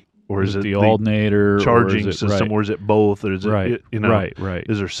 battery, or is it the alternator, charging or is it, system, right. or is it both, or is Right. it, Right.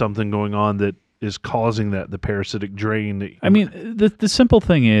 is there something going on that is causing the parasitic drain? That, I mean, the simple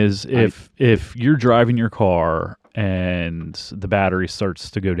thing is, if you're driving your car and the battery starts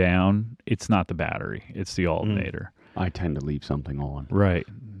to go down, it's not the battery, it's the alternator. I tend to leave something on. Right.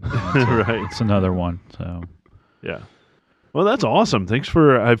 right. It's another one. So Yeah. Well, that's awesome. Thanks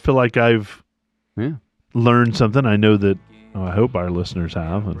I feel like I've Yeah. learned something. I know that, I hope our listeners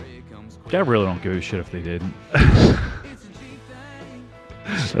have. And, I really don't give a shit if they didn't.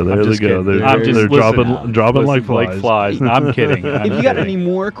 so there they just go. kidding. They're, I'm just they're listen, dropping like listen, flies. I'm kidding. If you got any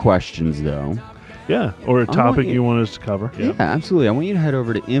more questions, though, Yeah. Or a want topic you- you want us to cover. yeah, absolutely. I want you to head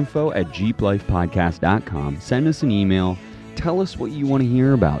over to info@jeeplifepodcast.com. Send us an email. Tell us what you want to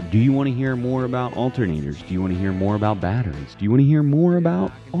hear about. Do you want to hear more about alternators? Do you want to hear more about batteries? Do you want to hear more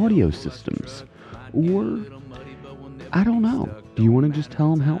about audio systems? Or, I don't know. Do you want to just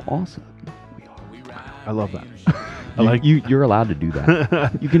tell them how awesome we are? I love that. I like You're allowed to do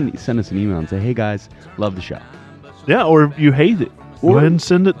that. You can send us an email and say, hey guys, love the show. Yeah, or if you hate it, go Or- ahead and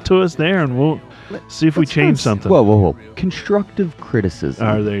send it to us there, and we'll see if we change something. Whoa. Constructive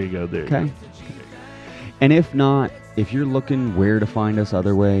criticism. There you go. There you go. Okay. And if not, if you're looking where to find us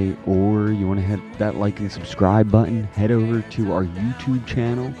other way, or you want to hit that like and subscribe button, head over to our YouTube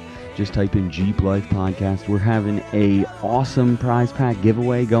channel. Just type in Jeep Life Podcast. We're having a awesome prize pack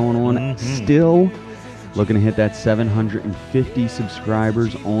giveaway going on. Mhm. Still looking to hit that 750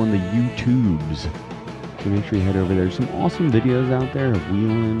 subscribers on the YouTubes. So make sure you head over there. There's some awesome videos out there of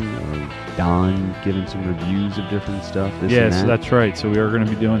wheeling, of Don giving some reviews of different stuff. This and Yes, that. that's right. So we are going to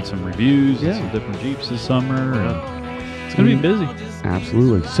be doing some reviews Yeah. of some different Jeeps this summer. And it's going to be busy.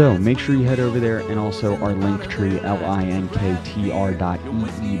 Absolutely. So make sure you head over there, and also our link tree,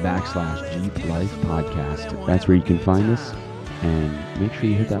 linktr.ee/Jeep Life Podcast. That's where you can find us. And make sure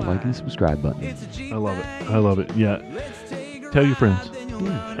you hit that like and subscribe button. I love it. I love it. Yeah. Tell your friends.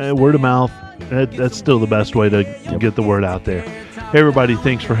 Word of mouth. That's still the best way to get the word out there. Hey, everybody.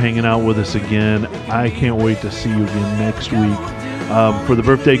 Thanks for hanging out with us again. I can't wait to see you again next week. For the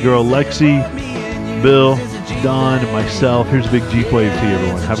birthday girl, Lexi, Bill, Don, and myself, here's a big Jeep wave to you,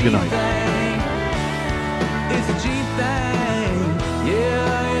 everyone. Have a good night.